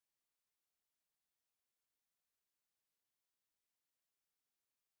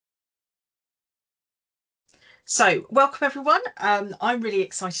So, welcome everyone. I'm really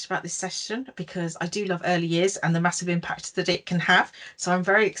excited about this session because I do love early years and the massive impact that it can have. So, I'm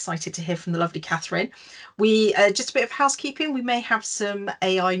very excited to hear from the lovely Catherine. We just a bit of housekeeping. We may have some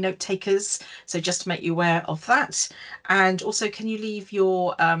AI note takers, so just to make you aware of that. And also, can you leave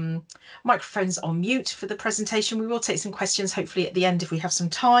your microphones on mute for the presentation? We will take some questions, hopefully at the end if we have some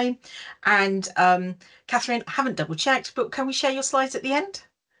time. And Catherine, I haven't double checked, but can we share your slides at the end?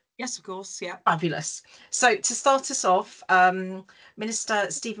 Yes, of course. Yeah. Fabulous. So to start us off, Minister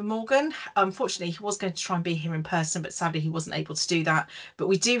Stephen Morgan, unfortunately, he was going to try and be here in person, but sadly he wasn't able to do that. But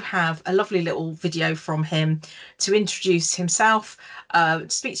we do have a lovely little video from him to introduce himself, to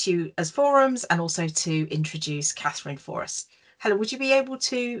speak to you as forums, and also to introduce Catherine for us. Helen, would you be able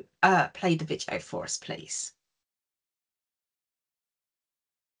to play the video for us, please?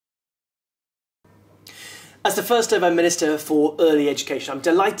 As the first ever Minister for Early Education, I'm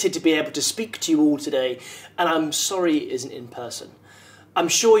delighted to be able to speak to you all today, and I'm sorry it isn't in person. I'm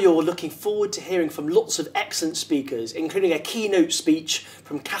sure you're looking forward to hearing from lots of excellent speakers, including a keynote speech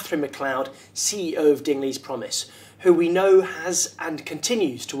from Catherine McLeod, CEO of Dingley's Promise, who we know has and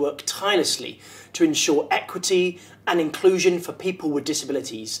continues to work tirelessly to ensure equity and inclusion for people with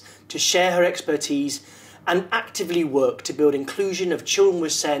disabilities, to share her expertise and actively work to build inclusion of children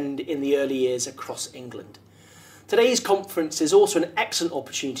with SEND in the early years across England. Today's conference is also an excellent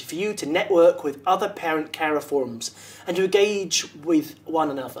opportunity for you to network with other parent-carer forums and to engage with one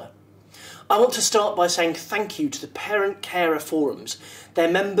another. I want to start by saying thank you to the parent-carer forums,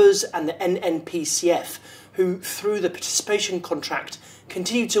 their members and the NNPCF, who through the participation contract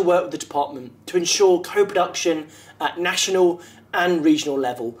continue to work with the department to ensure co-production at national and regional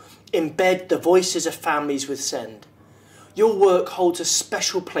level, embed the voices of families with SEND. Your work holds a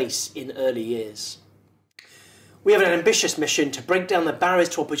special place in early years. We have an ambitious mission to break down the barriers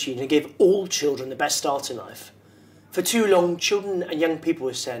to opportunity and give all children the best start in life. For too long, children and young people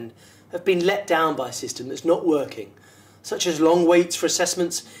with SEND have been let down by a system that's not working, such as long waits for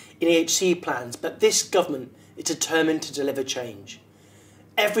assessments in EHC plans, but this government is determined to deliver change.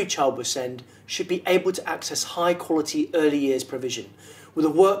 Every child with SEND should be able to access high quality early years provision, with a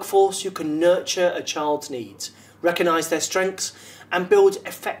workforce who can nurture a child's needs, recognise their strengths and build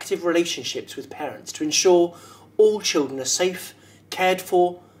effective relationships with parents to ensure all children are safe, cared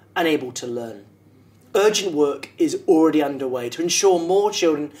for and able to learn. Urgent work is already underway to ensure more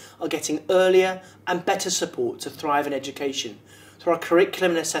children are getting earlier and better support to thrive in education through our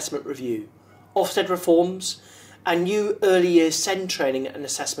curriculum and assessment review, Ofsted reforms and new early years SEND training and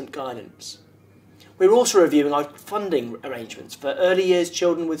assessment guidance. We're also reviewing our funding arrangements for early years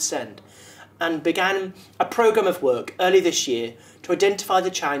children with SEND and began a programme of work early this year to identify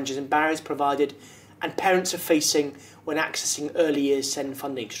the challenges and barriers provided and parents are facing when accessing early years SEND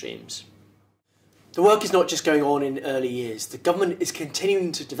funding streams. The work is not just going on in early years. The government is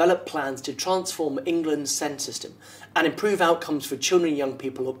continuing to develop plans to transform England's SEND system and improve outcomes for children and young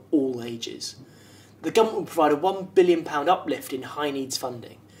people of all ages. The government will provide a £1 billion uplift in high needs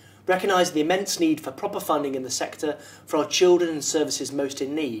funding, recognising the immense need for proper funding in the sector for our children and services most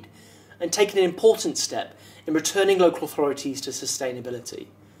in need, and taking an important step in returning local authorities to sustainability.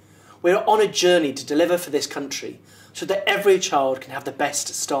 We are on a journey to deliver for this country so that every child can have the best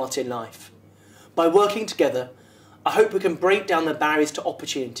start in life. By working together, I hope we can break down the barriers to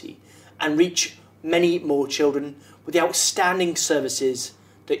opportunity and reach many more children with the outstanding services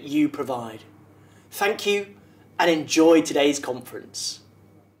that you provide. Thank you and enjoy today's conference.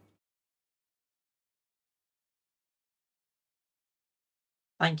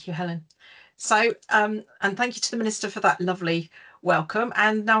 Thank you, Helen. So, and thank you to the Minister for that lovely welcome.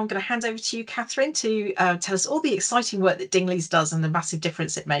 And now I'm going to hand over to you, Catherine, to tell us all the exciting work that Dingley's does and the massive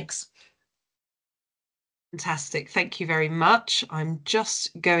difference it makes. Fantastic. Thank you very much. I'm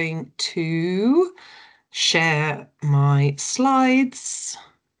just going to share my slides.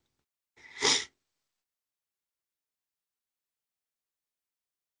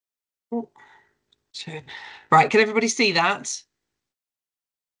 Right, can everybody see that?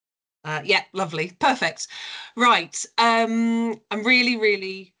 Yeah, lovely, perfect. Right, I'm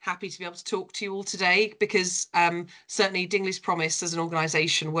really happy to be able to talk to you all today because certainly Dingley's Promise as an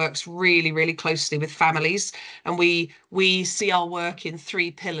organisation works really closely with families, and we see our work in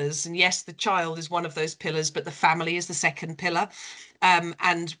three pillars. And yes, the child is one of those pillars, but the family is the second pillar.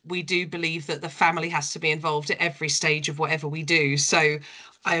 And we do believe that the family has to be involved at every stage of whatever we do. So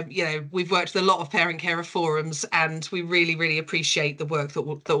we've worked with a lot of parent carer forums, and we really appreciate the work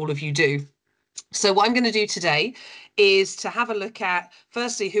that all of you do. So what I'm going to do today is to have a look at,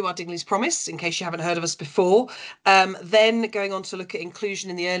 firstly, who are Dingley's Promise, in case you haven't heard of us before, then going on to look at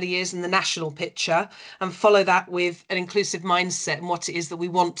inclusion in the early years and the national picture, and follow that with an inclusive mindset and what it is that we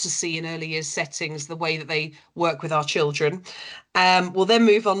want to see in early years settings, the way that they work with our children. We'll then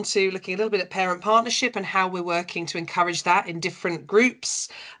move on to looking a little bit at parent partnership and how we're working to encourage that in different groups,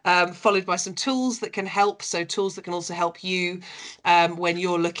 followed by some tools that can help. So tools that can also help you when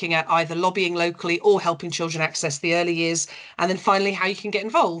you're looking at either lobbying locally or helping children access the early years. And then finally, how you can get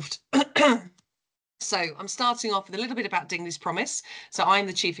involved. So I'm starting off with a little bit about Dingley's Promise. So I'm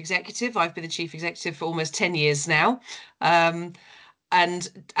the chief executive. I've been the chief executive for almost 10 years now. And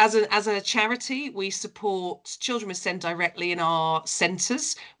as a charity, we support children with SEND directly in our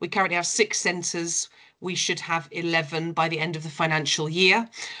centres. We currently have 6 centres. We should have 11 by the end of the financial year.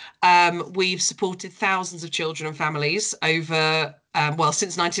 We've supported thousands of children and families over, well,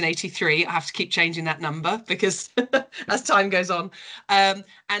 since 1983. I have to keep changing that number because as time goes on.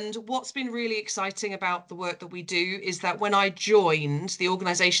 And what's been really exciting about the work that we do is that when I joined, the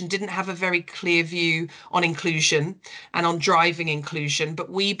organisation didn't have a very clear view on inclusion and on driving inclusion, but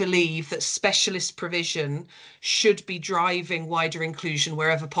we believe that specialist provision should be driving wider inclusion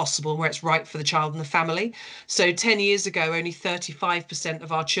wherever possible, where it's right for the child and the family. So 10 years ago, only 35%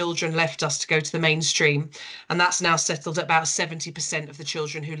 of our children left us to go to the mainstream, and that's now settled at about 70% of the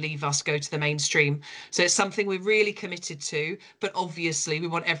children who leave us go to the mainstream. So it's something we're really committed to, but obviously we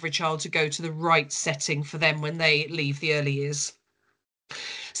want every child to go to the right setting for them when they leave the early years.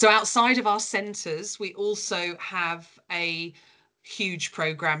 So outside of our centres, we also have a huge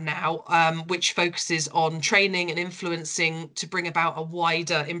programme now, which focuses on training and influencing to bring about a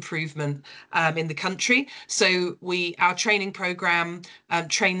wider improvement in the country. So our training programme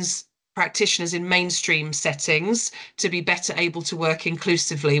trains practitioners in mainstream settings to be better able to work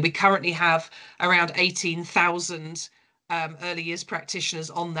inclusively. We currently have around 18,000 early years practitioners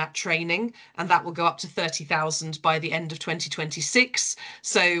on that training, and that will go up to 30,000 by the end of 2026.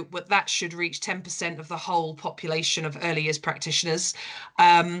 So that should reach 10% of the whole population of early years practitioners.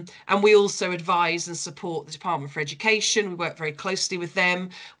 And we also advise and support the Department for Education. We work very closely with them.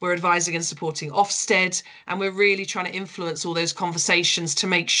 We're advising and supporting Ofsted, and we're really trying to influence all those conversations to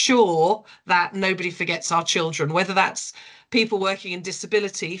make sure that nobody forgets our children, whether that's people working in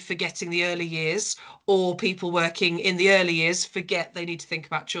disability forgetting the early years, or people working in the early years forget they need to think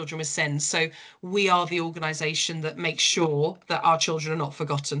about children with SEND. So we are the organisation that makes sure that our children are not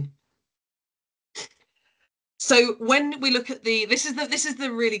forgotten. So when we look at this is the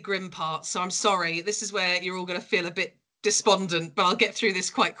really grim part. So I'm sorry, this is where you're all going to feel a bit despondent, but I'll get through this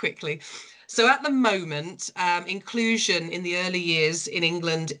quite quickly. So at the moment, inclusion in the early years in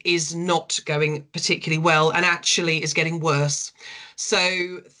England is not going particularly well, and actually is getting worse.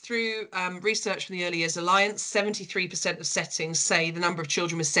 So through research from the Early Years Alliance, 73% of settings say the number of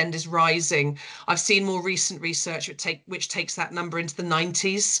children with SEND is rising. I've seen more recent research which takes that number into the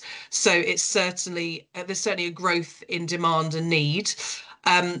 90s. So it's certainly there's certainly a growth in demand and need.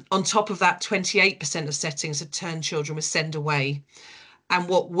 On top of that, 28% of settings have turned children with SEND away. And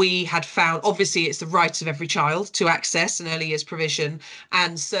what we had found, obviously, it's the right of every child to access an early years provision.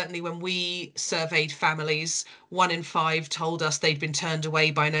 And certainly when we surveyed families, 1 in 5 told us they'd been turned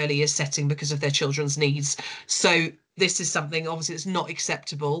away by an early years setting because of their children's needs. So this is something, obviously, that's not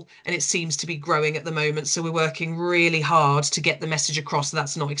acceptable, and it seems to be growing at the moment. So we're working really hard to get the message across that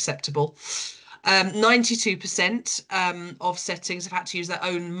that's not acceptable. 92% of settings have had to use their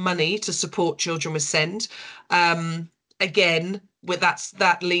own money to support children with SEND. Again,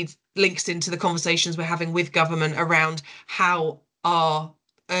 that links into the conversations we're having with government around how our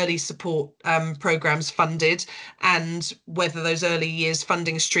early support programmes funded, and whether those early years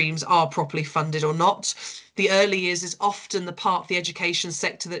funding streams are properly funded or not. The early years is often the part of the education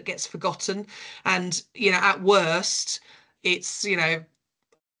sector that gets forgotten, and at worst it's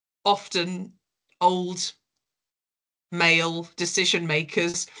often old male decision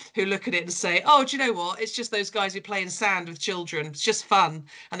makers who look at it and say, oh, do you know what, it's just those guys who play in sand with children, it's just fun,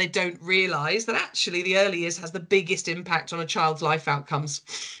 and they don't realise that actually the early years has the biggest impact on a child's life outcomes.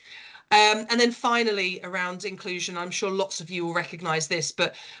 And then finally, around inclusion, I'm sure lots of you will recognise this,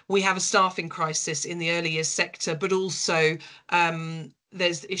 but we have a staffing crisis in the early years sector, but also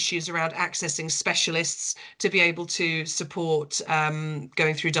there's issues around accessing specialists to be able to support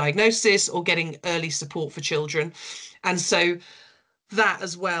going through diagnosis or getting early support for children. And so that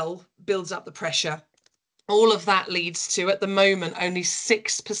as well builds up the pressure All of that leads to, at the moment, only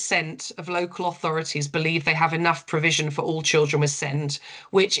 6% of local authorities believe they have enough provision for all children with SEND,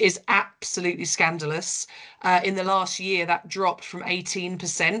 which is absolutely scandalous. In the last year, that dropped from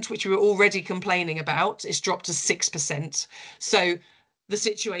 18%, which we were already complaining about. It's dropped to 6%. So the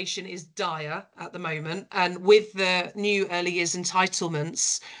situation is dire at the moment. And with the new early years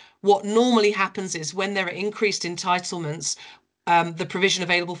entitlements, what normally happens is when there are increased entitlements, the provision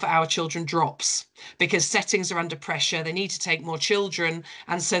available for our children drops because settings are under pressure. They need to take more children.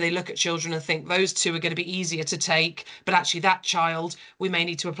 And so they look at children and think those two are going to be easier to take. But actually, that child, we may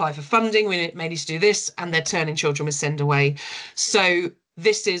need to apply for funding. We may need to do this. And they're turning children with SEND away. So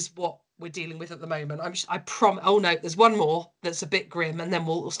this is what we're dealing with at the moment. I promise. Oh no, there's one more that's a bit grim, and then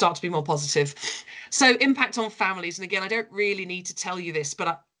we'll start to be more positive. So impact on families. And again, I don't really need to tell you this,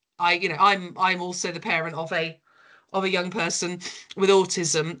 but I'm also the parent of a young person with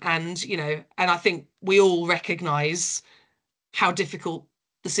autism, and I think we all recognize how difficult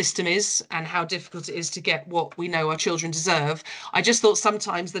the system is and how difficult it is to get what we know our children deserve. I just thought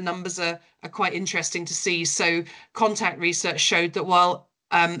sometimes the numbers are quite interesting to see. So contact research showed that while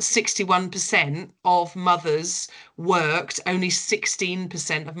 61% of mothers worked, only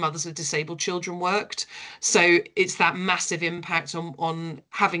 16% of mothers with disabled children worked. So it's that massive impact on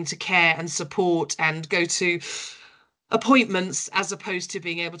having to care and support and go to appointments as opposed to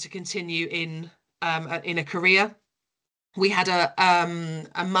being able to continue in a career. We had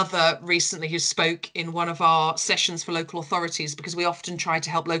a mother recently who spoke in one of our sessions for local authorities, because we often try to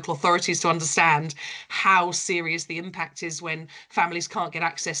help local authorities to understand how serious the impact is when families can't get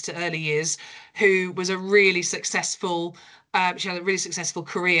access to early years, who was a really successful, she had a really successful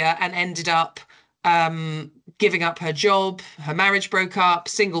career and ended up giving up her job. Her marriage broke up,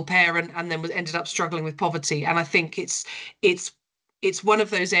 single parent, and then ended up struggling with poverty. And I think it's one of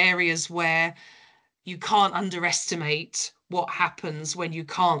those areas where you can't underestimate what happens when you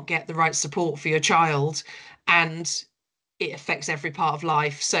can't get the right support for your child, and it affects every part of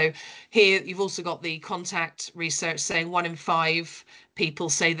life. So here you've also got the contact research saying 1 in 5 people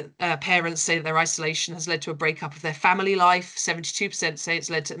say that parents say that their isolation has led to a breakup of their family life. 72% say it's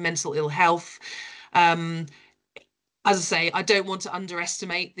led to mental ill health. As I say, I don't want to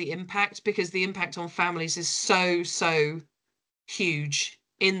underestimate the impact, because the impact on families is so huge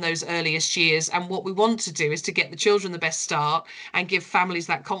in those earliest years. And what we want to do is to get the children the best start and give families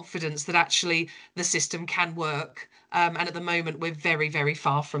that confidence that actually the system can work. And at the moment, we're very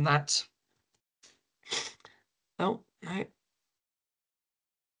far from that. Oh, no.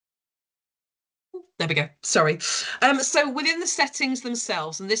 There we go. Sorry. So within the settings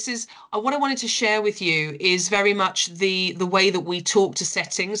themselves, and this is what I wanted to share with you, is very much the way that we talk to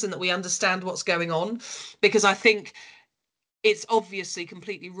settings and that we understand what's going on, because I think it's obviously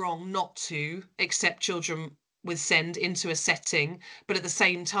completely wrong not to accept children with SEND into a setting, but at the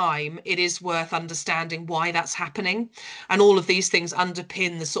same time, it is worth understanding why that's happening. And all of these things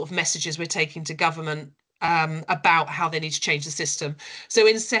underpin the sort of messages we're taking to government about how they need to change the system. So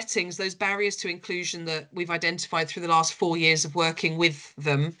in settings, those barriers to inclusion that we've identified through the last 4 years of working with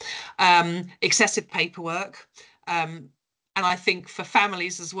them, excessive paperwork, and I think for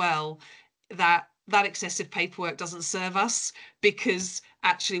families as well, that excessive paperwork doesn't serve us, because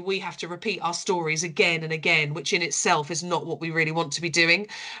actually we have to repeat our stories again and again, which in itself is not what we really want to be doing.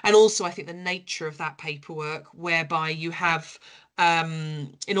 And also I think the nature of that paperwork, whereby you have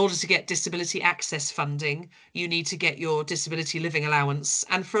in order to get disability access funding, you need to get your disability living allowance.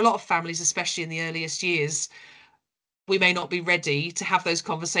 And for a lot of families, especially in the earliest years, we may not be ready to have those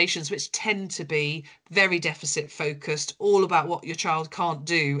conversations, which tend to be very deficit focused, all about what your child can't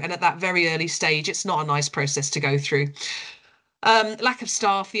do. And at that very early stage, it's not a nice process to go through. Lack of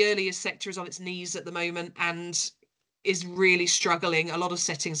staff. The early years sector is on its knees at the moment and is really struggling. A lot of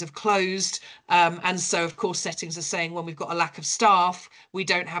settings have closed. And so, of course, settings are saying when we've got a lack of staff, we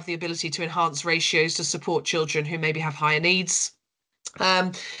don't have the ability to enhance ratios to support children who maybe have higher needs.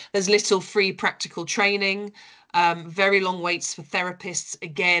 There's little free practical training. Very long waits for therapists.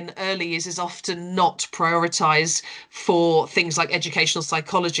 Again, early years is often not prioritised for things like educational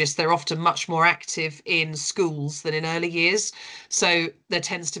psychologists. They're often much more active in schools than in early years. So there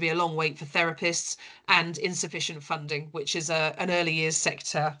tends to be a long wait for therapists and insufficient funding, which is an early years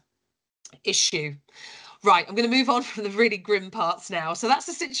sector issue. Right, I'm going to move on from the really grim parts now. So that's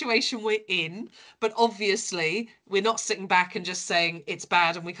the situation we're in. But obviously, we're not sitting back and just saying it's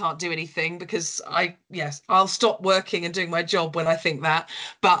bad and we can't do anything, because I'll stop working and doing my job when I think that.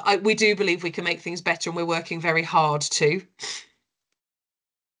 But we do believe we can make things better, and we're working very hard to.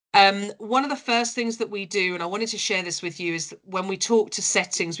 One of the first things that we do, and I wanted to share this with you, is that when we talk to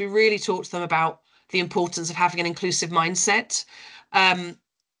settings, we really talk to them about the importance of having an inclusive mindset.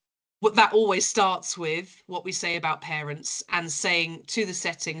 What that always starts with what we say about parents and saying to the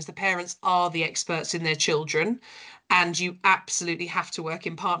settings, the parents are the experts in their children, and you absolutely have to work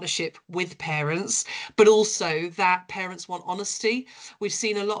in partnership with parents, but also that parents want honesty. We've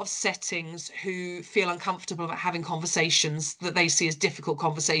seen a lot of settings who feel uncomfortable about having conversations that they see as difficult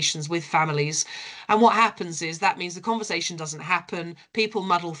conversations with families. And what happens is that means the conversation doesn't happen, people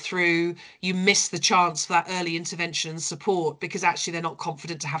muddle through, you miss the chance for that early intervention and support because actually they're not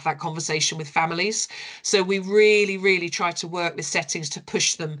confident to have that conversation with families. So we really, really try to work with settings to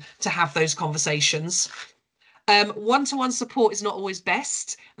push them to have those conversations. One-to-one support is not always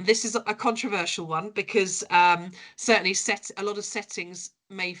best. This is a controversial one because certainly a lot of settings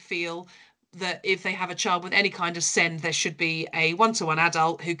may feel that if they have a child with any kind of SEND, there should be a one-to-one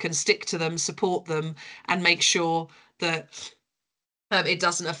adult who can stick to them, support them, and make sure that it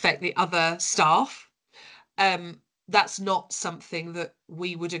doesn't affect the other staff. That's not something that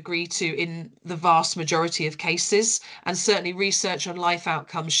we would agree to in the vast majority of cases. And certainly research on life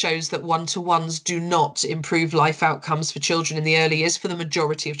outcomes shows that one-to-ones do not improve life outcomes for children in the early years, for the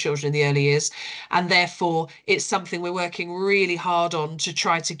majority of children in the early years. And therefore, it's something we're working really hard on to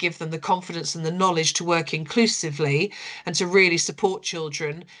try to give them the confidence and the knowledge to work inclusively and to really support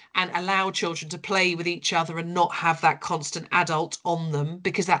children and allow children to play with each other and not have that constant adult on them,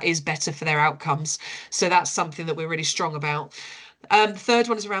 because that is better for their outcomes. So that's something that we're really strong about. The third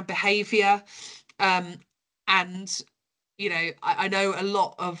one is around behaviour. And, you know, I know a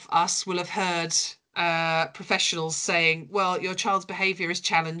lot of us will have heard professionals saying, well, your child's behaviour is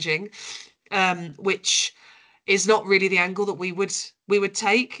challenging, which is not really the angle that we would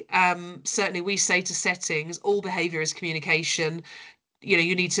take. Certainly we say to settings, all behaviour is communication. You know,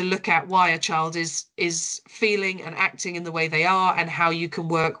 you need to look at why a child is feeling and acting in the way they are and how you can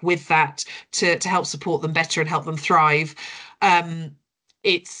work with that to help support them better and help them thrive.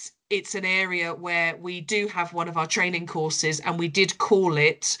 It's an area where we do have one of our training courses, and we did call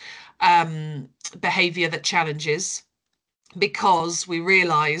it behaviour that challenges, because we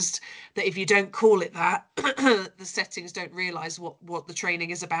realised that if you don't call it that, the settings don't realise what the training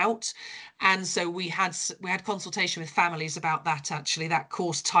is about. And so we had consultation with families about that, actually, that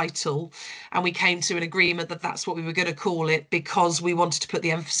course title, and we came to an agreement that that's what we were going to call it, because we wanted to put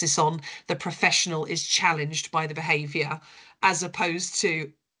the emphasis on the professional is challenged by the behaviour, as opposed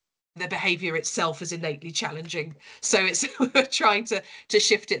to the behavior itself is innately challenging. So it's we're trying to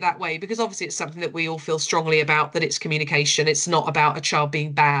shift it that way, because obviously it's something that we all feel strongly about, that it's communication. It's not about a child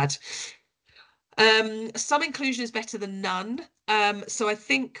being bad. Some inclusion is better than none. So I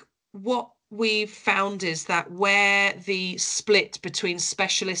think what we've found is that where the split between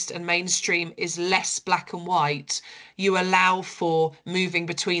specialist and mainstream is less black and white, you allow for moving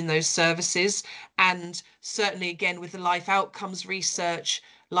between those services. And certainly, again, with the life outcomes research,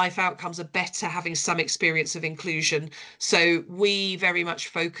 life outcomes are better having some experience of inclusion. So we very much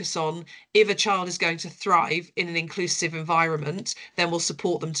focus on, if a child is going to thrive in an inclusive environment, then we'll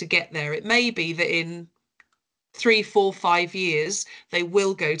support them to get there. It may be that in 3, 4, 5 years, they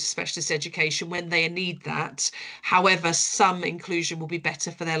will go to specialist education when they need that. However, some inclusion will be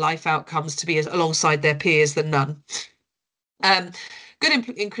better for their life outcomes to be alongside their peers than none. Good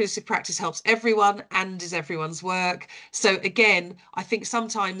inclusive practice helps everyone and is everyone's work. So again, I think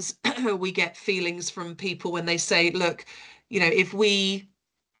sometimes we get feelings from people when they say, look, you know, if we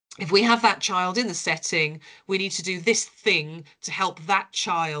have that child in the setting, we need to do this thing to help that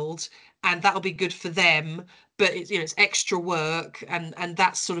child, and that'll be good for them. But it's, you know, it's extra work, and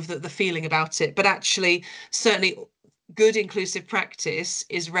that's sort of the feeling about it. But actually, certainly, good inclusive practice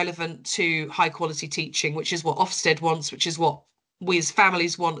is relevant to high quality teaching, which is what Ofsted wants, which is what we as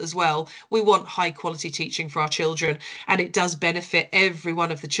families want as well. We want high quality teaching for our children, and it does benefit every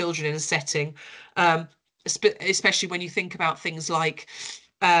one of the children in a setting, especially when you think about things like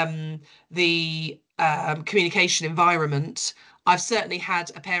the communication environment. I've certainly had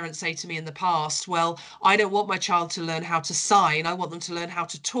a parent say to me in the past, well, I don't want my child to learn how to sign, I want them to learn how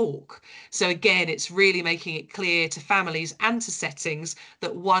to talk. So again, it's really making it clear to families and to settings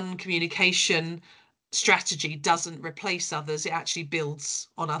that one communication strategy doesn't replace others, it actually builds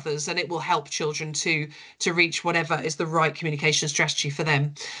on others, and it will help children to reach whatever is the right communication strategy for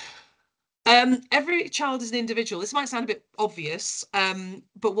them. Every child is an individual. This might sound a bit obvious,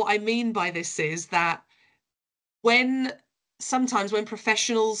 but what I mean by this is that sometimes when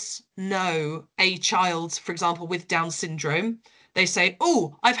professionals know a child, for example, with Down syndrome, they say,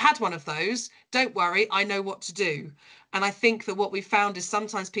 oh, I've had one of those, don't worry, I know what to do. And I think that what we found is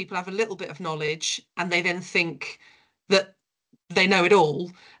sometimes people have a little bit of knowledge and they then think that they know it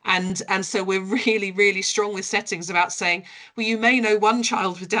all. And so we're really, really strong with settings about saying, well, you may know one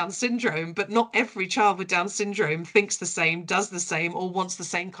child with Down syndrome, but not every child with Down syndrome thinks the same, does the same, or wants the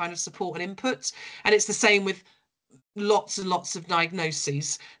same kind of support and input. And it's the same with lots and lots of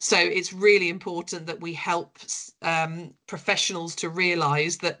diagnoses. So it's really important that we help professionals to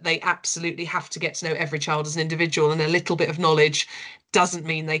realise that they absolutely have to get to know every child as an individual, and a little bit of knowledge doesn't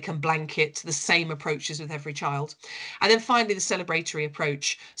mean they can blanket the same approaches with every child. And then finally, the celebratory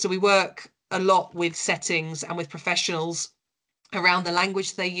approach. So we work a lot with settings and with professionals around the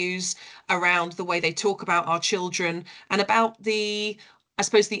language they use, around the way they talk about our children, and about the, I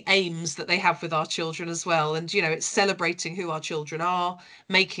suppose, the aims that they have with our children as well. And, you know, it's celebrating who our children are,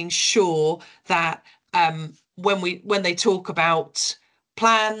 making sure that when they talk about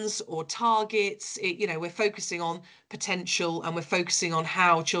plans or targets, you know, we're focusing on potential, and we're focusing on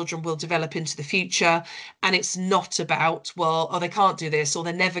how children will develop into the future. And it's not about, well, oh, they can't do this, or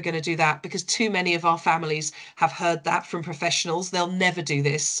they're never going to do that, because too many of our families have heard that from professionals. They'll never do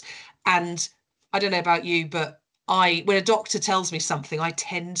this. And I don't know about you, but when a doctor tells me something, I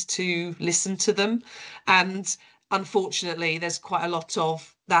tend to listen to them. And unfortunately, there's quite a lot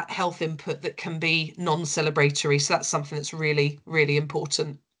of that health input that can be non-celebratory. So that's something that's really, really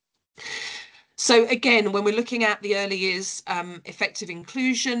important. So again, when we're looking at the early years effective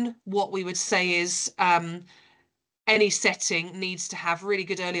inclusion, what we would say is any setting needs to have really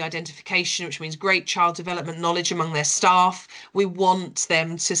good early identification, which means great child development knowledge among their staff. We want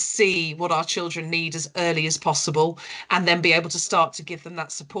them to see what our children need as early as possible, and then be able to start to give them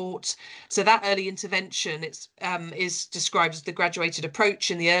that support. So that early intervention is described as the graduated approach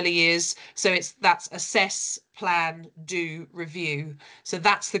in the early years. So that's assess, plan, do, review. So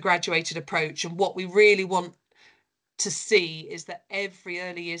that's the graduated approach. And what we really want to see is that every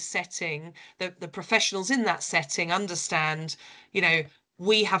early years setting, the professionals in that setting understand, you know,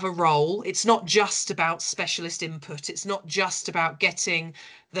 we have a role. It's not just about specialist input. It's not just about getting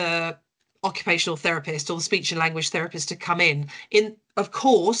the occupational therapist or the speech and language therapist to come in. Of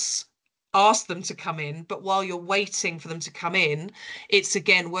course, ask them to come in, but while you're waiting for them to come in, it's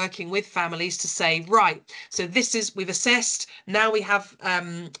again working with families to say, right, so we've assessed, now we have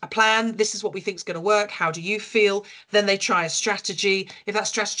a plan, this is what we think is going to work, how do you feel? Then they try a strategy. If that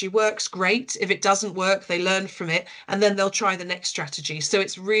strategy works, great. If it doesn't work, they learn from it, and then they'll try the next strategy. So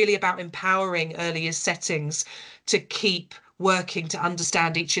it's really about empowering early years settings to keep working to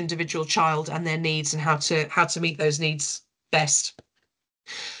understand each individual child and their needs, and how to meet those needs best.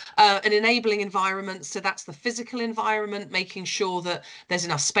 An enabling environment, so that's the physical environment, making sure that there's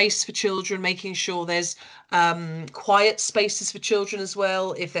enough space for children, making sure there's quiet spaces for children as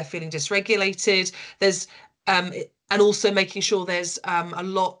well if they're feeling dysregulated. There's and also making sure there's a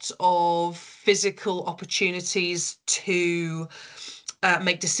lot of physical opportunities to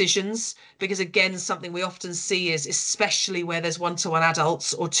make decisions, because again, something we often see is, especially where there's one-to-one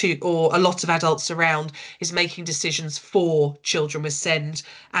adults or a lot of adults around, is making decisions for children with SEND,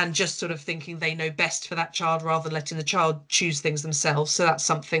 and just sort of thinking they know best for that child rather than letting the child choose things themselves. So that's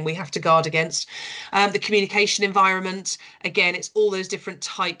something we have to guard against. The communication environment, again, it's all those different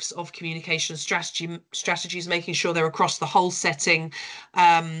types of communication strategies, making sure they're across the whole setting,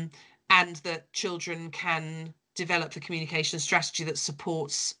 and that children can develop the communication strategy that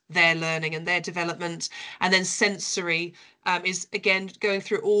supports their learning and their development. And then sensory is again going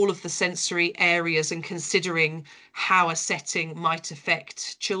through all of the sensory areas and considering how a setting might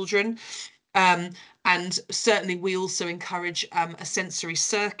affect children. And certainly we also encourage a sensory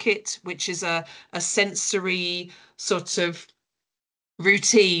circuit, which is a sensory sort of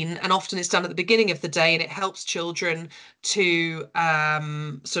routine, and often it's done at the beginning of the day, and it helps children to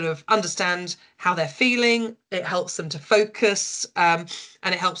sort of understand how they're feeling. It helps them to focus, and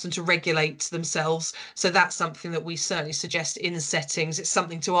it helps them to regulate themselves. So that's something that we certainly suggest in settings. It's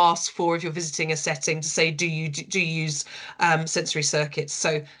something to ask for if you're visiting a setting, to say, do you use sensory circuits?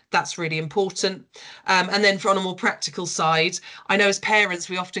 So that's really important. And then on a more practical side, I know as parents,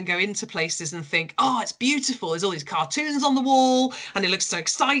 we often go into places and think, oh, it's beautiful, there's all these cartoons on the wall and it looks so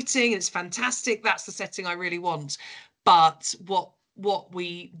exciting, it's fantastic, that's the setting I really want. But what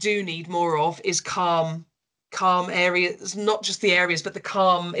we do need more of is calm areas, not just the areas, but the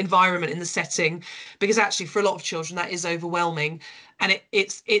calm environment in the setting, because actually for a lot of children that is overwhelming, and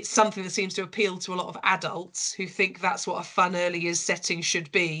it's something that seems to appeal to a lot of adults who think that's what a fun early years setting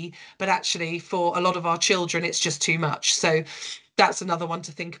should be, but actually for a lot of our children it's just too much. So that's another one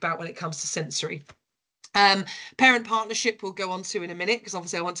to think about when it comes to sensory. Parent partnership we'll go on to in a minute, because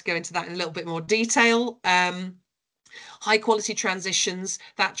obviously I want to go into that in a little bit more detail. High quality transitions,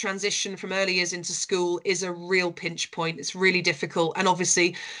 that transition from early years into school is a real pinch point. It's really difficult. And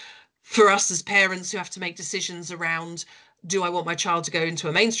obviously for us as parents who have to make decisions around, do I want my child to go into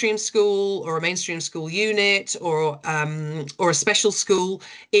a mainstream school or a mainstream school unit or a special school,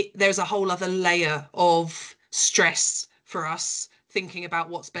 there's a whole other layer of stress for us thinking about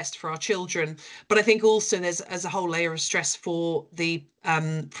what's best for our children. But I think also there's a whole layer of stress for the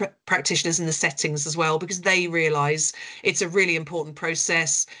practitioners in the settings as well, because they realise it's a really important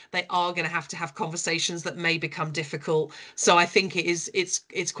process. They are going to have conversations that may become difficult. So I think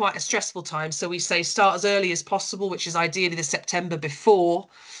it's quite a stressful time. So we say start as early as possible, which is ideally the September before,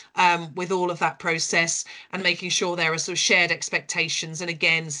 with all of that process, and making sure there are sort of shared expectations, and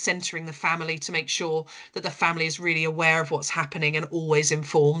again centering the family to make sure that the family is really aware of what's happening and always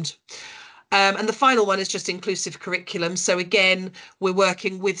informed. And the final one is just inclusive curriculum. So again, we're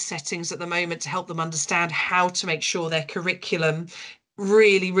working with settings at the moment to help them understand how to make sure their curriculum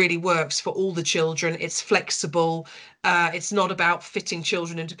really works for all the children. It's flexible. It's not about fitting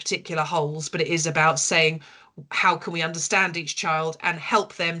children into particular holes, but it is about saying, how can we understand each child and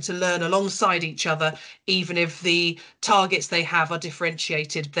help them to learn alongside each other, even if the targets they have are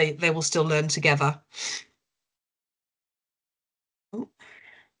differentiated, they will still learn together.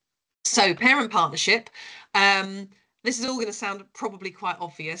 So parent partnership. This is all going to sound probably quite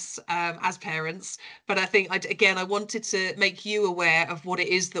obvious as parents, but I think, I wanted to make you aware of what it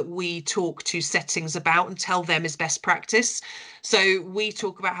is that we talk to settings about and tell them is best practice. So we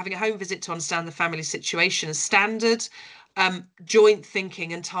talk about having a home visit to understand the family situation as standard. Joint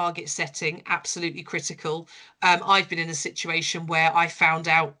thinking and target setting, absolutely critical. I've been in a situation where I found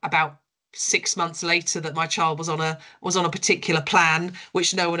out about 6 months later that my child was on a particular plan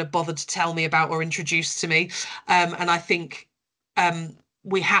which no one had bothered to tell me about or introduce to me, and I think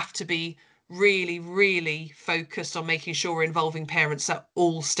we have to be really focused on making sure we're involving parents at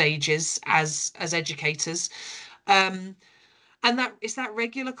all stages as educators. And that is that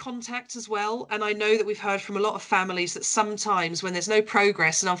regular contact as well. And I know that we've heard from a lot of families that sometimes when there's no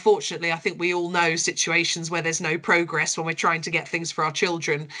progress, and unfortunately, I think we all know situations where there's no progress when we're trying to get things for our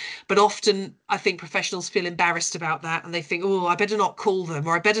children. But often I think professionals feel embarrassed about that, and they think, oh, I better not call them,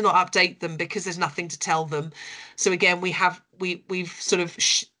 or I better not update them because there's nothing to tell them. So again, we've sort of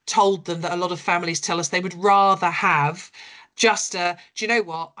told them that a lot of families tell us they would rather have just do you know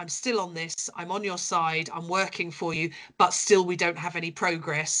what, I'm still on this, I'm on your side, I'm working for you, but still we don't have any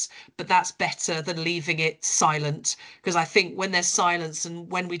progress. But that's better than leaving it silent, because I think when there's silence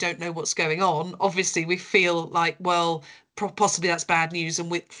and when we don't know what's going on, obviously we feel like, well, possibly that's bad news, and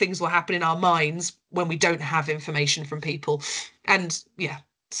things will happen in our minds when we don't have information from people. And yeah,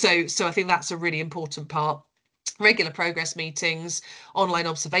 so I think that's a really important part. Regular progress meetings, online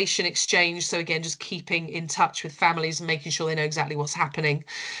observation exchange. So again, just keeping in touch with families and making sure they know exactly what's happening.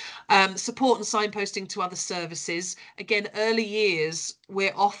 Support and signposting to other services. Again, early years,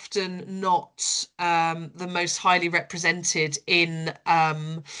 we're often not the most highly represented in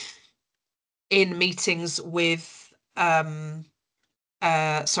meetings with sorry,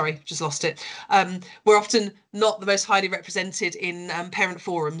 just lost it. We're often not the most highly represented in parent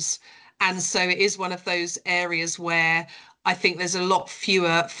forums. And so it is one of those areas where I think there's a lot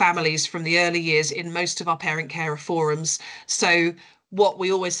fewer families from the early years in most of our parent carer forums. So what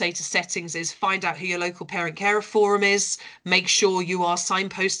we always say to settings is find out who your local parent carer forum is, make sure you are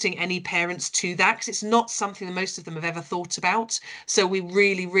signposting any parents to that, because it's not something that most of them have ever thought about. So we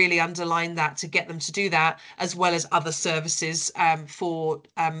really underline that to get them to do that, as well as other services for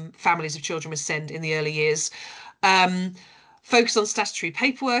families of children with SEND in the early years. Focus on statutory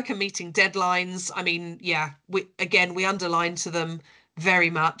paperwork and meeting deadlines. I mean, yeah, we underline to them very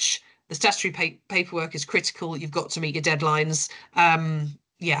much. The statutory paperwork is critical. You've got to meet your deadlines.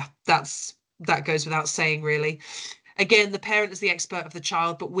 Yeah, that goes without saying, really. Again, the parent is the expert of the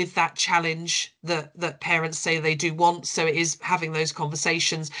child, but with that challenge that parents say they do want. So it is having those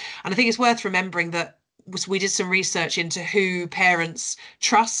conversations. And I think it's worth remembering that we did some research into who parents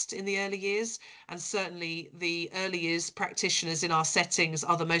trust in the early years, and certainly the early years practitioners in our settings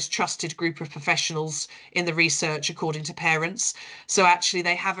are the most trusted group of professionals in the research, according to parents. So actually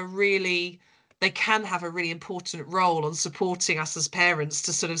they can have a really important role on supporting us as parents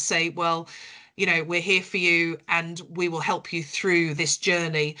to sort of say, well, you know, we're here for you and we will help you through this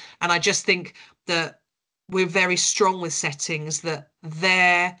journey. And I just think that we're very strong with settings that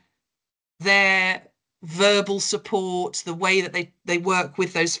their verbal support, the way that they work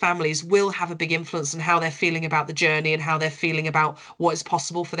with those families will have a big influence on how they're feeling about the journey and how they're feeling about what is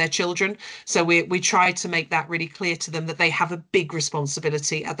possible for their children. So we try to make that really clear to them, that they have a big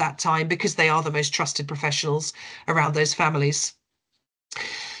responsibility at that time, because they are the most trusted professionals around those families.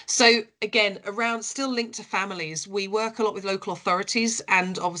 So again, around, still linked to families, we work a lot with local authorities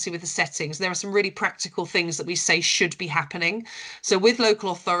and obviously with the settings. There are some really practical things that we say should be happening. So with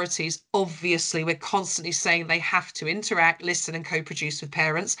local authorities, obviously, we're constantly saying they have to interact, listen and co-produce with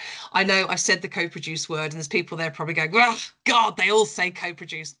parents. I know I've said the co-produce word and there's people there probably going, well, God, they all say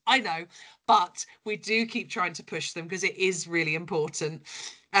co-produce. I know, but we do keep trying to push them because it is really important.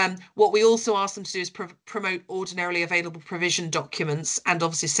 What we also ask them to do is promote ordinarily available provision documents and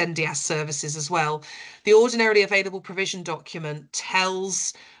obviously SENDIAS services as well. The ordinarily available provision document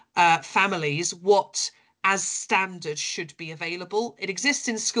tells families what as standard should be available. It exists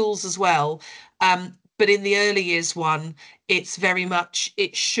in schools as well, but in the early years one, it's very much,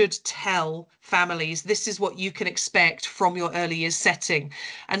 it should tell families, this is what you can expect from your early years setting.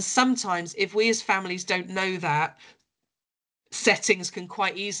 And sometimes if we as families don't know that, settings can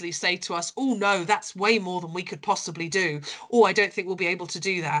quite easily say to us, oh no, that's way more than we could possibly do, or I don't think we'll be able to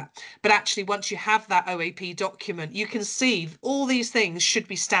do that. But actually, once you have that OAP document, you can see all these things should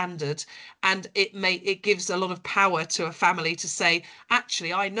be standard, and it gives a lot of power to a family to say,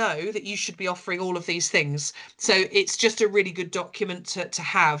 actually, I know that you should be offering all of these things. So it's just a really good document to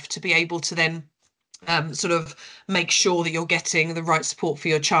have, to be able to then sort of make sure that you're getting the right support for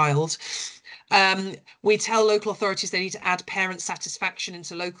your child. We tell local authorities they need to add parent satisfaction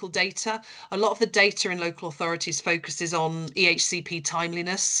into local data. A lot of the data in local authorities focuses on EHCP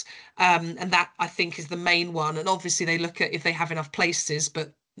timeliness, and that I think is the main one. And obviously they look at if they have enough places,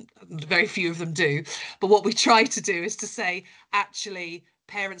 but very few of them do. But what we try to do is to say, actually,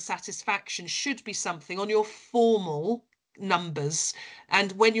 parent satisfaction should be something on your formal numbers,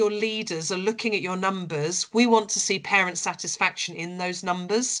 and when your leaders are looking at your numbers, we want to see parent satisfaction in those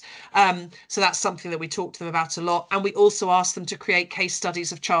numbers. So that's something that we talk to them about a lot, and we also ask them to create case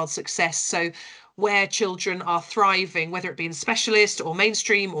studies of child success. So where children are thriving, whether it be in specialist or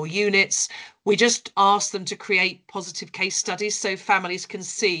mainstream or units, we just ask them to create positive case studies so families can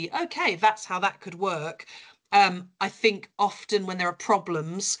see, okay, that's how that could work. I think often when there are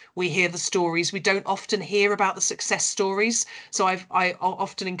problems, we hear the stories. We don't often hear about the success stories. So I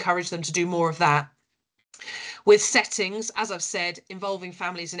often encourage them to do more of that. With settings, as I've said, involving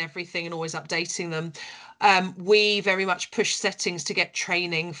families in everything and always updating them. We very much push settings to get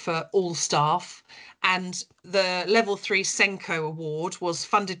training for all staff. And the level 3 Senko award was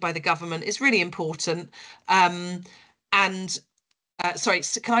funded by the government, is really important. Sorry,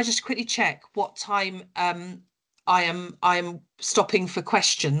 so can I just quickly check what time I am stopping for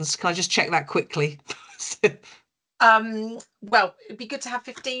questions? Can I just check that quickly? Well, it'd be good to have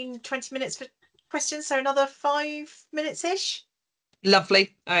 15-20 minutes for questions, so another 5 minutes-ish.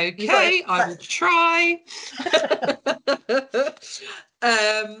 Lovely. Okay, I will try.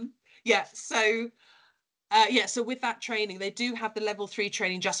 So with that training, they do have the level 3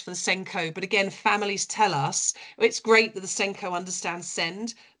 training just for the Senko. But again, families tell us it's great that the Senko understands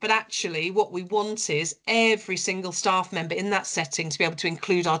SEND, but actually what we want is every single staff member in that setting to be able to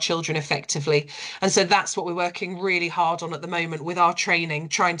include our children effectively. And so that's what we're working really hard on at the moment with our training,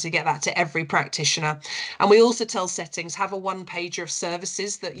 trying to get that to every practitioner. And we also tell settings, have a one-pager of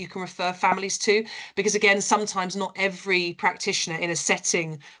services that you can refer families to, because again, sometimes not every practitioner in a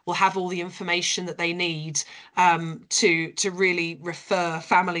setting will have all the information that they need to really refer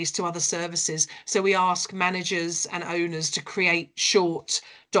families to other services. So we ask managers and owners to create short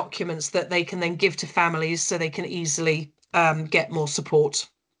documents that they can then give to families so they can easily get more support.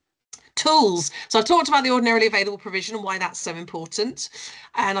 Tools. So I've talked about the ordinarily available provision and why that's so important.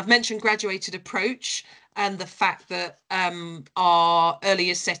 And I've mentioned graduated approach and the fact that our early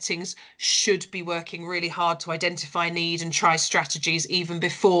years settings should be working really hard to identify need and try strategies even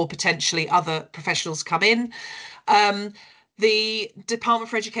before potentially other professionals come in. The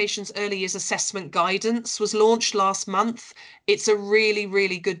Department for Education's Early Years Assessment Guidance was launched last month. It's a really,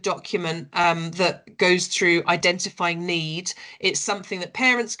 really good document that goes through identifying need. It's something that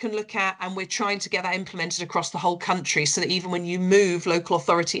parents can look at, and we're trying to get that implemented across the whole country so that even when you move local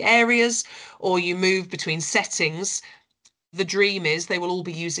authority areas or you move between settings, the dream is they will all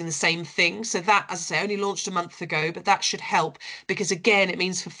be using the same thing. So that, as I say, only launched a month ago, but that should help because, again, it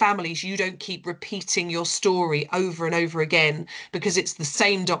means for families, you don't keep repeating your story over and over again because it's the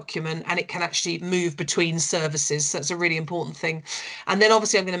same document and it can actually move between services. So that's a really important thing. And then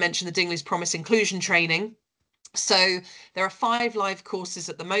obviously I'm going to mention the Dingley's Promise inclusion training. So there are 5 live courses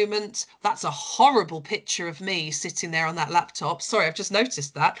at the moment. That's a horrible picture of me sitting there on that laptop. Sorry, I've just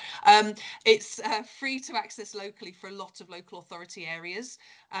noticed that. It's free to access locally for a lot of local authority areas.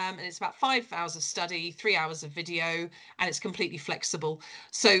 And it's about 5 hours of study, 3 hours of video, and it's completely flexible.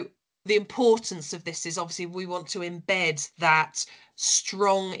 So the importance of this is obviously we want to embed that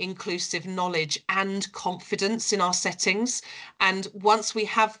strong inclusive knowledge and confidence in our settings. And once we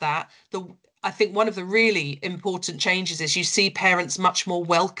have that, I think one of the really important changes is you see parents much more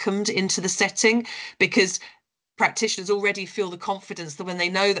welcomed into the setting, because practitioners already feel the confidence that when they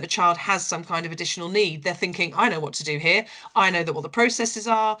know that a child has some kind of additional need, they're thinking, I know what to do here. I know that what the processes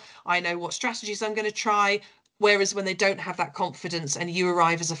are. I know what strategies I'm going to try. Whereas when they don't have that confidence and you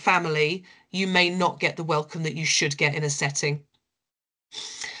arrive as a family, you may not get the welcome that you should get in a setting.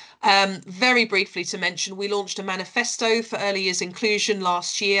 Very briefly to mention, we launched a manifesto for early years inclusion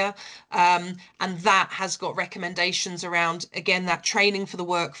last year, and that has got recommendations around, again, that training for the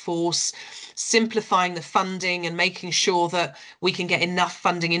workforce, simplifying the funding and making sure that we can get enough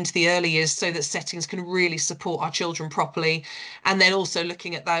funding into the early years so that settings can really support our children properly. And then also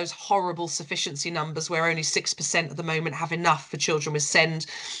looking at those horrible sufficiency numbers where only 6% at the moment have enough for children with SEND.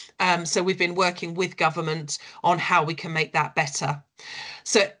 So we've been working with government on how we can make that better.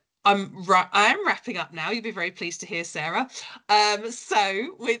 So I am wrapping up now. You'll be very pleased to hear, Sarah. I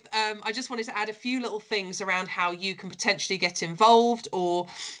just wanted to add a few little things around how you can potentially get involved or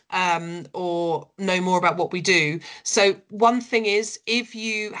know more about what we do. So one thing is, if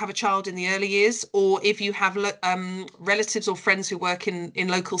you have a child in the early years, or if you have relatives or friends who work in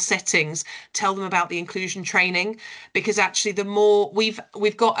local settings, tell them about the inclusion training, because actually the more we've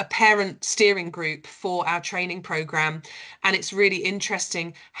got a parent steering group for our training program, and it's really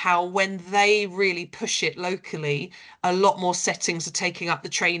interesting how when they really push it locally, a lot more settings are taking up the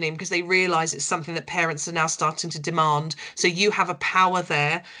training because they realise it's something that parents are now starting to demand. So you have a power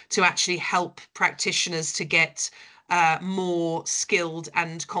there to actually help practitioners to get more skilled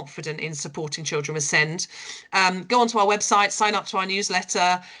and confident in supporting children with SEND. Go onto our website, sign up to our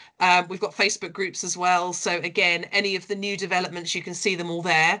newsletter. We've got Facebook groups as well. So again, any of the new developments, you can see them all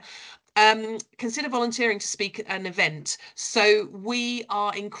there. Consider volunteering to speak at an event. So we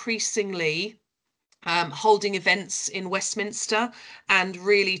are increasingly holding events in Westminster and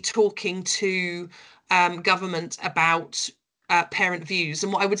really talking to government about parent views.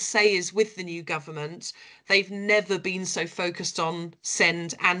 And what I would say is, with the new government, they've never been so focused on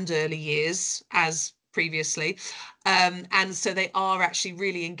SEND and early years as previously. And so they are actually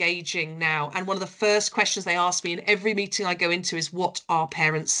really engaging now. And one of the first questions they ask me in every meeting I go into is, what are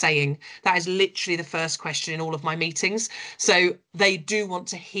parents saying? That is literally the first question in all of my meetings. So they do want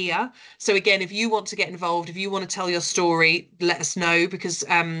to hear. So again, if you want to get involved, if you want to tell your story, let us know, because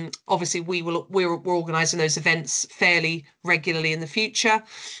obviously we're organising those events fairly regularly in the future.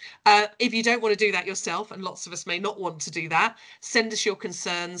 If you don't want to do that yourself, and lots of us may not want to do that, send us your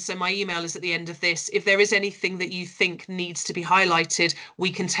concerns. So my email is at the end of this. If there is anything that you think needs to be highlighted,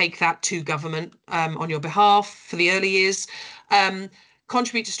 we can take that to government on your behalf for the early years.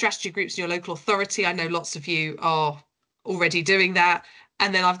 Contribute to strategy groups in your local authority. I know lots of you are already doing that.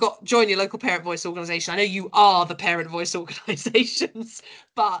 And then I've got join your local parent voice organisation. I know you are the parent voice organisations,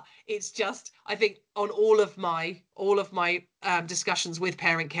 but it's just, I think on all of my discussions with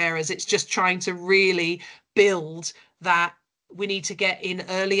parent carers, it's just trying to really build that. We need to get in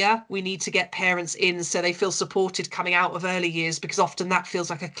earlier. We need to get parents in so they feel supported coming out of early years, because often that feels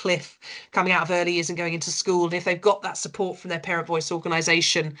like a cliff coming out of early years and going into school. And if they've got that support from their parent voice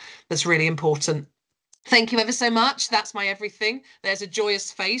organisation, that's really important. Thank you ever so much. That's my everything. There's a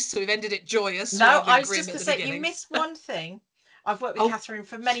joyous face, so we've ended it joyous. No, I was just going to say, you missed one thing. I've worked with Catherine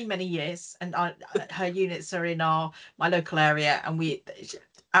for many, many years, and her units are in my local area, and we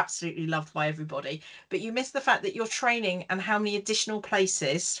absolutely loved by everybody. But you missed the fact that your training and how many additional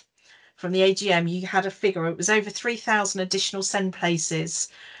places from the AGM, you had a figure. It was over 3,000 additional SEND places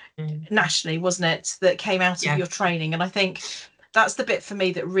nationally, wasn't it, that came out of your training? And I think that's the bit for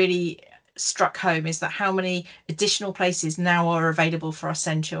me that really struck home, is that how many additional places now are available for our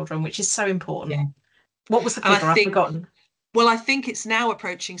SEND children, which is so important. Yeah. What was the figure? I've forgotten. Well, I think it's now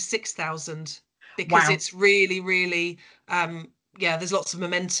approaching 6,000, because it's really, really, there's lots of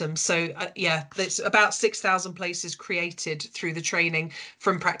momentum. So there's about 6,000 places created through the training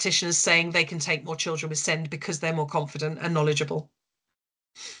from practitioners saying they can take more children with SEND because they're more confident and knowledgeable.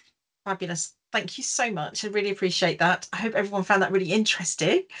 Fabulous. Thank you so much. I really appreciate that. I hope everyone found that really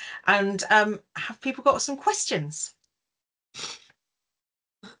interesting. And have people got some questions?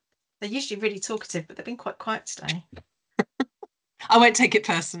 They're usually really talkative, but they've been quite quiet today. I won't take it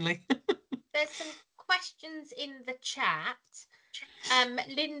personally. There's some questions in the chat.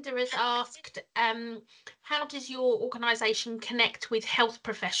 Linda has asked, how does your organisation connect with health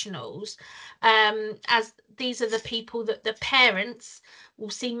professionals, as these are the people that the parents will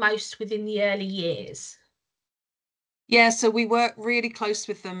see most within the early years? Yeah, so we work really close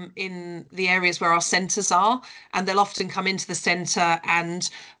with them in the areas where our centres are, and they'll often come into the centre and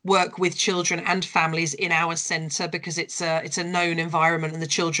work with children and families in our centre because it's a known environment and the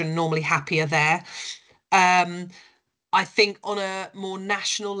children are normally happier there. I think on a more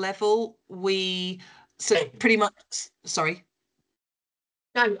national level, pretty much, sorry.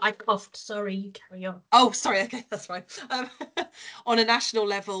 No, I coughed. Sorry, you carry on. Oh, sorry. Okay, that's fine. On a national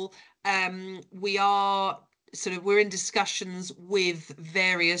level, we are we're in discussions with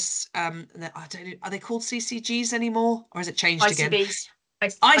various, I don't know, are they called CCGs anymore, or has it changed again? ICBs.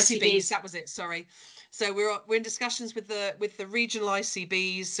 ICBs, that was it. Sorry. So we're in discussions with the regional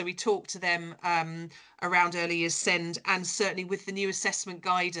ICBs. So we talk to them around early years SEND, and certainly with the new assessment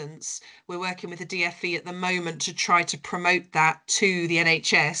guidance, we're working with the DfE at the moment to try to promote that to the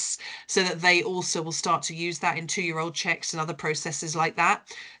NHS so that they also will start to use that in 2-year-old checks and other processes like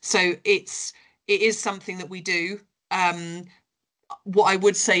that. So it is something that we do. What I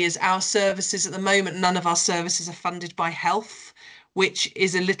would say is our services at the moment, none of our services are funded by health, which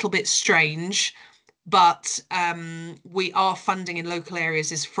is a little bit strange. But we are funding in local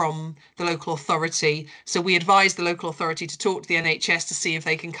areas is from the local authority. So we advise the local authority to talk to the NHS to see if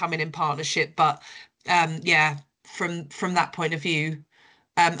they can come in partnership. But yeah, from that point of view.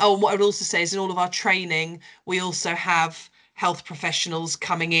 And what I would also say is in all of our training, we also have health professionals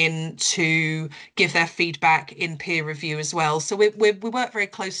coming in to give their feedback in peer review as well. So we work very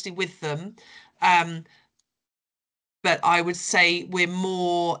closely with them. But I would say we're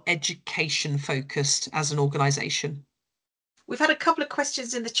more education focused as an organisation. We've had a couple of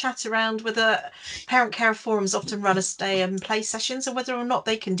questions in the chat around whether parent care forums often run a stay and play sessions and whether or not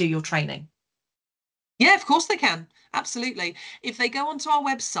they can do your training. Yeah, of course they can. Absolutely. If they go onto our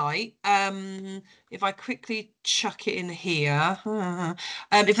website, if I quickly chuck it in here,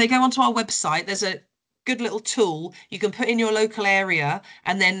 if they go onto our website, there's a good little tool you can put in your local area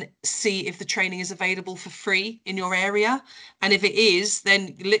and then see if the training is available for free in your area. And if it is,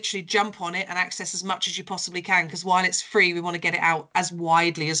 then literally jump on it and access as much as you possibly can, because while it's free, we want to get it out as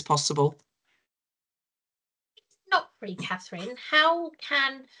widely as possible. It's not free, Catherine. How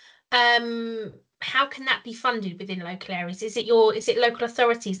can that be funded within local areas? Is it local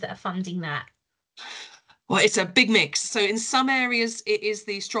authorities that are funding that? Well, it's a big mix. So in some areas, it is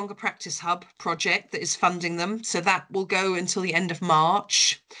the Stronger Practice Hub project that is funding them. So that will go until the end of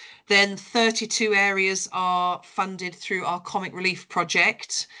March. Then 32 areas are funded through our Comic Relief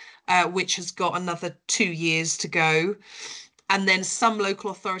project, which has got another 2 years to go. And then some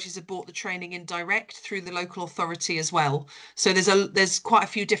local authorities have bought the training in direct through the local authority as well. So there's quite a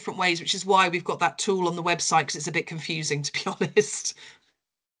few different ways, which is why we've got that tool on the website, because it's a bit confusing, to be honest.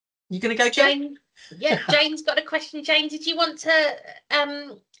 You going to go, Jane? Yeah, Jane's got a question. Jane, did you want to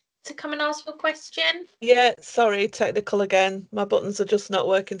come and ask your question? Yeah, sorry, technical again. My buttons are just not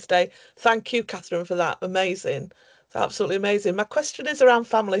working today. Thank you, Catherine, for that. Amazing. It's absolutely amazing. My question is around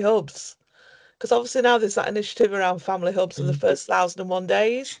family hubs, because obviously now there's that initiative around family hubs in the first 1,001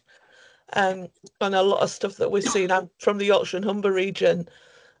 days. And a lot of stuff that we've seen from the Yorkshire and Humber region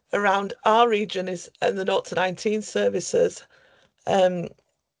around our region is and the 0 to 19 services,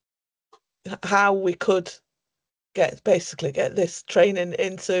 how we could get this training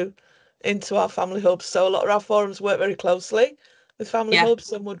into our family hubs. So a lot of our forums work very closely with family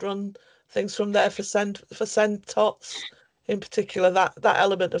hubs and would run things from there for send tots, in particular that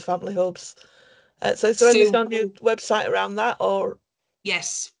element of family hubs. So is there anything on your website around that, or?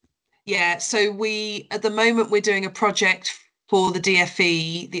 Yes. Yeah, so at the moment we're doing a project for the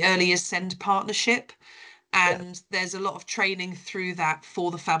DfE, the Early Years Send Partnership, and there's a lot of training through that for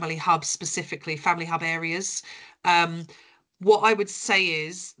the family hub, specifically family hub areas. What I would say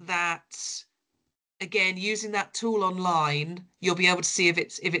is that, again, using that tool online, you'll be able to see if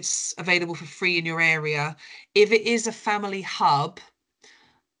it's available for free in your area. If it is a family hub,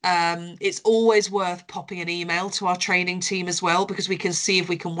 it's always worth popping an email to our training team as well, because we can see if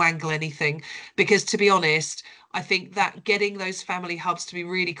we can wangle anything. Because to be honest, I think that getting those family hubs to be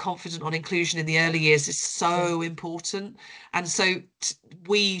really confident on inclusion in the early years is so important. And so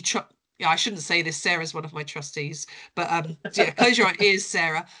I shouldn't say this, Sarah's one of my trustees, but yeah, close your ears,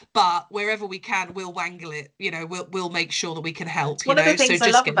 Sarah. But wherever we can, we'll wangle it. We'll make sure that we can help. One of the things I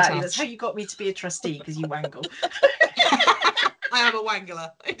love about you, that's how you got me to be a trustee, because you wangle. I am a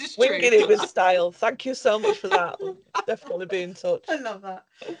wangler. It is Winging true. it with style. Thank you so much for that. Definitely be in touch. I love that.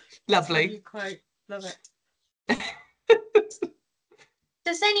 Lovely. Quite Love it.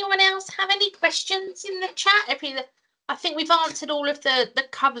 Does anyone else have any questions in the chat? I think we've answered all of the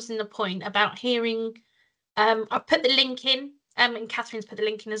covers in the point about hearing. I've put the link in, and Catherine's put the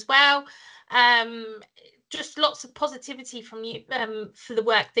link in as well. Just lots of positivity from you for the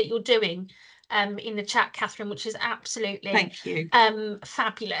work that you're doing in the chat, Catherine, which is absolutely Thank you.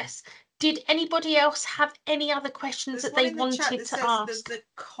 Fabulous. Did anybody else have any other questions that they wanted to ask? The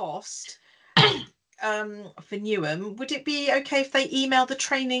cost for Newham, would it be okay if they email the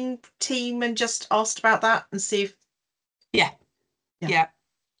training team and just asked about that and see if Yeah.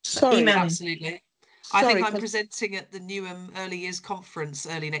 Sorry, emailing. Absolutely. Sorry, I think I'm presenting at the Newham Early Years Conference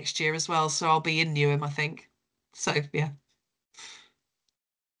early next year as well, so I'll be in Newham, I think. So yeah.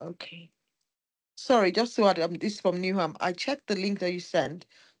 Okay. Sorry, just to add, this is from Newham. I checked the link that you sent,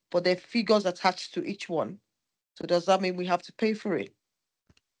 but there are figures attached to each one. So does that mean we have to pay for it?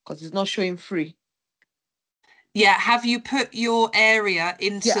 Because it's not showing free. Yeah, have you put your area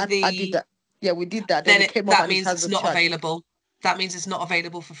into I did that. Yeah, we did that. Then it came up that and it means has it's a not charge. available. That means it's not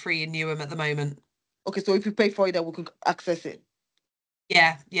available for free in Newham at the moment. Okay, so if you pay for it, then we can access it.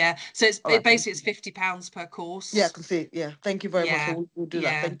 Yeah. So it's All right, basically it's £50 per course. Yeah, I can see it. Yeah, thank you very much. Yeah, We'll do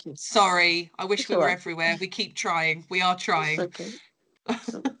that. Thank you. Sorry, I wish It's we all were right. everywhere. We keep trying. We are It's trying. okay.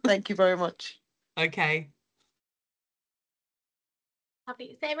 So, thank you very much. Okay.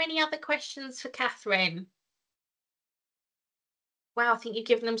 Is there any other questions for Catherine? Wow, I think you've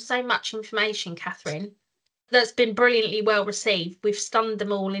given them so much information, Catherine. That's been brilliantly well received. We've stunned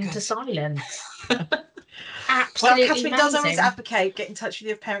them all into silence. Absolutely Well, Catherine does always amazing. advocate get in touch with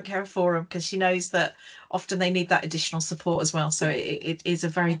your Parent Care Forum because she knows that often they need that additional support as well. So it is a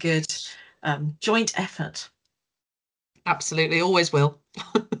very good joint effort. Absolutely, always will.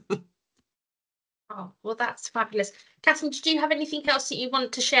 Oh, well, that's fabulous. Catherine, did you have anything else that you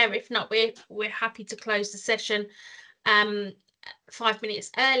want to share? If not, we're happy to close the session 5 minutes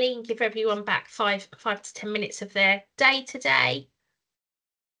early and give everyone back 5 to 10 minutes of their day today.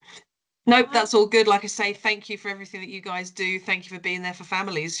 Nope, that's all good. Like I say, thank you for everything that you guys do. Thank you for being there for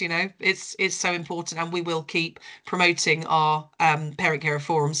families. You know, it's so important, and we will keep promoting our Parent Care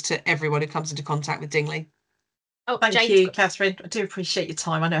Forums to everyone who comes into contact with Dingley. Oh, Thank you, Catherine. I do appreciate your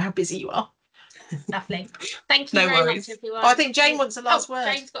time. I know how busy you are. Lovely. Thank you No very worries. much, everyone. Oh, I think Jane wants the last word.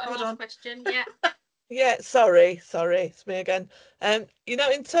 Jane's got a last question. Yeah. Yeah, sorry, it's me again. You know,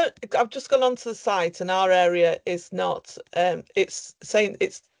 I've just gone onto the site and our area is not. It's saying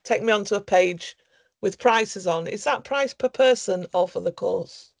it's taken me onto a page with prices on. Is that price per person or for the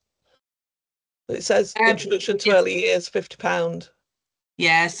course? It says Introduction to Early Years, £50.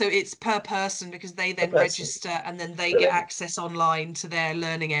 Yeah, so it's per person because they then register and then they get access online to their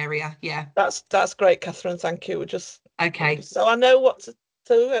learning area. Yeah. That's great, Catherine. Thank you. We're just okay. So I know what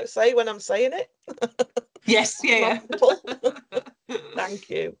to say when I'm saying it. Yes, yeah. Thank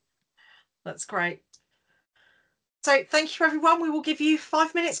you. That's great. So thank you, everyone. We will give you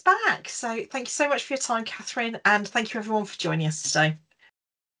 5 minutes back. So thank you so much for your time, Catherine, and thank you, everyone, for joining us today.